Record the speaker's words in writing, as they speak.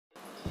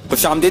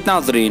खुशामदीद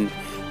नाज़रीन,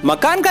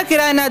 मकान का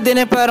किराया न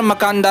देने पर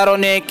मकानदारों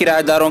ने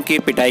किराएदारों की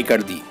पिटाई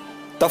कर दी।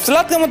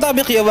 तफसीलात के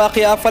मुताबिक यह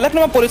वाक़या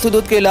फलकनुमा पुलिस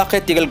हदूद के इलाके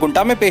तेगल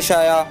कुंटा में पेश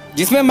आया,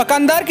 जिसमें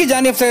मकानदार की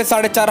जानिब से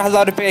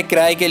 4,500 रुपये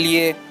किराए के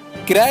लिए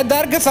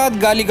किराएदार के साथ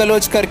गाली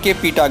गलौज करके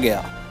पीटा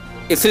गया।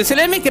 इस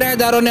सिलसिले में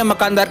किराएदारों ने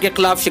मकानदार के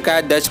खिलाफ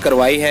शिकायत दर्ज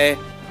करवाई है,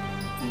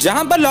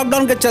 जहां पर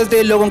लॉकडाउन के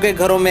चलते लोगों के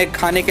घरों में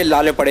खाने के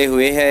लाले पड़े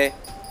हुए हैं।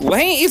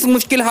 वहीं इस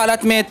मुश्किल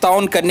हालत में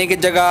ताउन करने की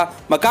जगह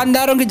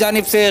मकानदारों की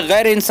जानिब से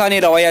गैर इंसानी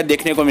रवैया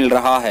देखने को मिल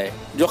रहा है,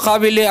 जो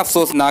काबिल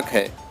अफसोसनाक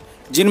है।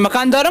 जिन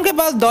मकानदारों के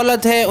पास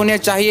दौलत है उन्हें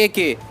चाहिए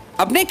कि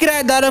अपने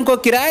किराएदारों को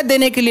किराया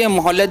देने के लिए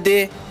मोहलत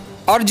दे,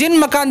 और जिन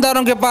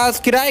मकानदारों के पास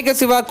किराए के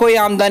सिवा कोई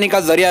आमदनी का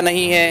जरिया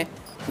नहीं है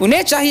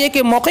उन्हें चाहिए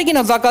कि मौके की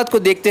नज़ाकत को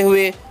देखते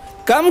हुए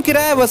कम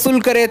किराया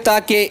वसूल करे,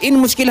 ताकि इन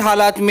मुश्किल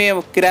हालात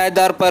में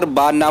किराएदार पर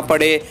बार ना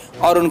पड़े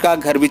और उनका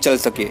घर भी चल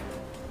सके।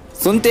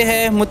 सुनते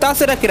हैं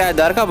मुतासरा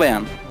किराएदार का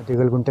बयान।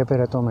 टीगल गुंटे पे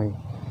रहता हूँ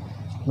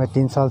मैं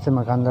 3 साल से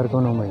मकानदार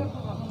कौन हूँ।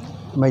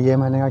 मैं ये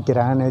महीने का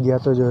किराया नहीं दिया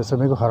तो जो है सो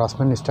मेरे को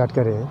हरासमेंट स्टार्ट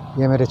करे।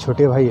 ये मेरे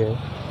छोटे भाई है,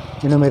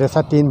 इन्होंने मेरे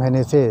साथ 3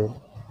 महीने से,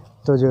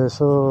 तो जो है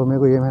सो मेरे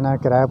को ये महीना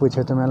क्राया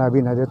पूछे तो मैंने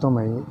अभी नहीं देता हूँ।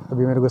 मैं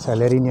अभी मेरे को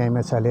सैलरी नहीं आई,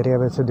 मैं सैलरी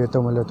अब से देता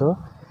हूँ बोले तो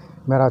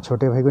मेरा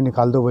छोटे भाई को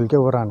निकाल दो बोल के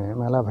वो रहा।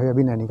 मैं भाई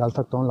अभी नहीं निकाल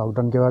सकता हूँ,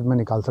 लॉकडाउन के बाद मैं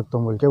निकाल सकता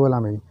हूँ बोल के बोला।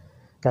 मैं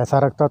कैसा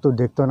रखता तू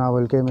देख तो ना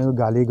बोल के मेरे को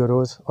गाली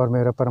गरोज और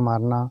मेरे पर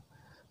मारना,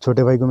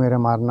 छोटे भाई को मेरे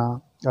मारना,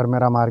 और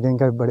मेरा मार के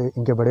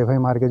इनके बड़े भाई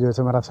मार के जो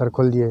है मेरा सर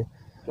खोल दिए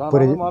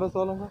पूरे।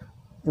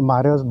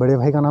 मारे उस बड़े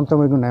भाई का नाम तो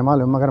मेरे को नहीं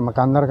मालूम, मगर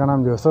मकानदार का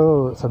नाम जो है सो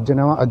सब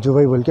जने वहाँ अज्जू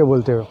भाई बोल के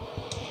बोलते हो।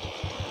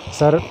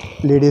 सर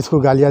लेडीज़ को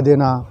गालियाँ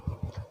देना,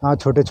 हाँ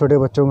छोटे छोटे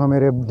बच्चों का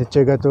मेरे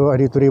नीचे गए तो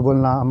अरी तुरी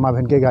बोलना, अम्मा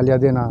बहन के गालियाँ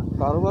देना।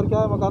 कारोबार क्या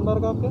है मकानदार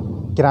का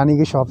आपके? किराने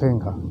की शॉप है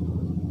इनका।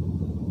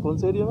 कौन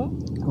से एरिया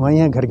में? वहीं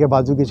है, घर के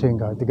बाजू की है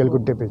इनका, तिगल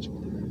गुड्डे पे।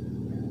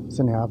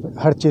 सुनिए आप,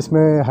 हर चीज़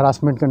में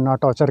हरासमेंट करना,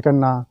 टॉर्चर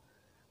करना।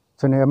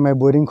 सुनिए अब मैं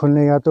बोरिंग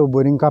खोलने गया तो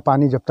बोरिंग का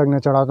पानी जब तक नहीं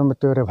चढ़ा तो मैं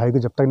तेरे भाई को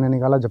जब तक नहीं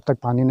निकाला जब तक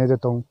पानी नहीं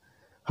देता हूँ।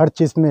 हर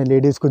चीज़ में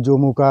लेडीज़ को जो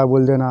मुँह का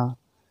बोल देना।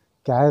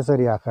 क्या है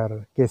सर ये आखिर?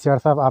 केसीआर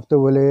साहब आप तो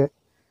बोले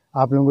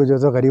आप लोगों को जो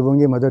सो गरीबों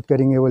की मदद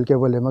करेंगे बोल के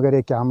बोले, मगर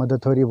ये क्या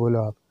मदद हो रही बोलो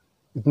आप?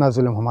 इतना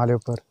जुल्म हमारे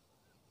ऊपर।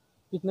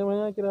 कितने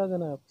महीने का किराया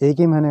देना है? 1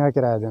 ही महीने का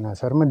किराया देना है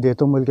सर। मैं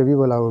देता हूँ बोल के भी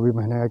बोला, वो भी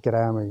महीने का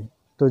किराया में ही।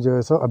 तो जो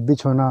है सो अब भी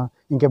छोड़ना,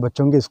 इनके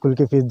बच्चों की स्कूल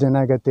की फ़ीस देना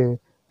है कहते,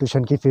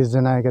 ट्यूशन की फ़ीस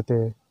देना है कहते।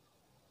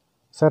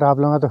 सर आप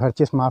लोगों का तो हर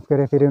चीज़ माफ़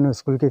करें, फिर इन्होंने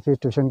स्कूल की फ़ीस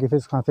ट्यूशन की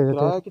फ़ीस कहाँ से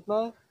देते? कितना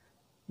है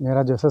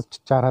मेरा जो है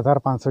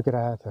 4,500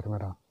 किराया है सर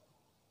मेरा।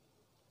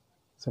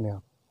 सुनिए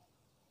आप,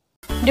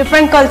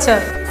 different culture,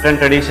 different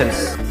traditions,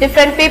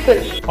 different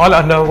people, all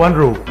under one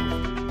roof,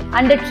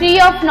 under tree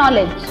of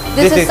knowledge.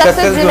 This is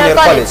Success Junior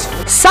College.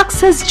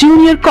 Success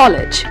Junior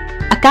College.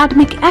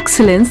 Academic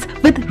excellence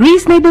with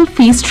reasonable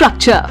fee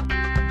structure.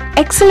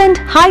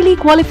 Excellent, highly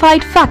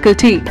qualified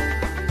faculty.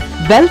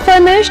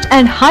 Well-furnished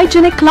and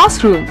hygienic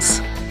classrooms.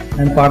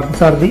 And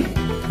Parthasarthi,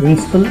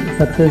 Principal,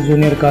 Success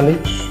Junior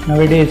College.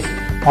 Nowadays,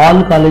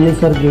 all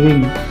colleges are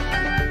giving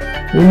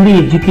only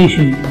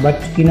education,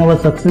 but in our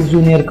Success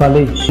Junior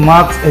College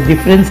marks a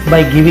difference by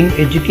giving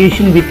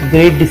education with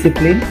great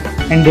discipline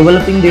and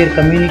developing their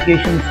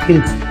communication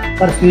skills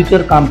for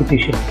future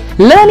competition.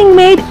 Learning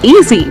made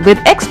easy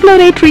with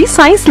exploratory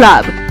science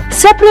lab,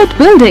 separate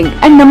building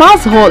and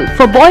namaz hall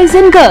for boys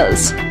and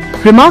girls.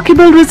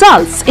 Remarkable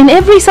results in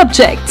every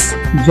subject.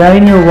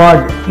 Join your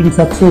ward in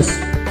success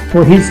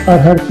for his or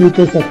her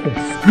future success.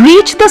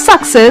 Reach the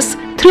success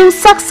through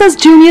Success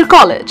Junior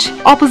College,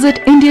 opposite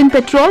Indian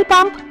Petrol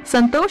Pump,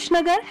 Santosh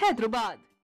Nagar, Hyderabad.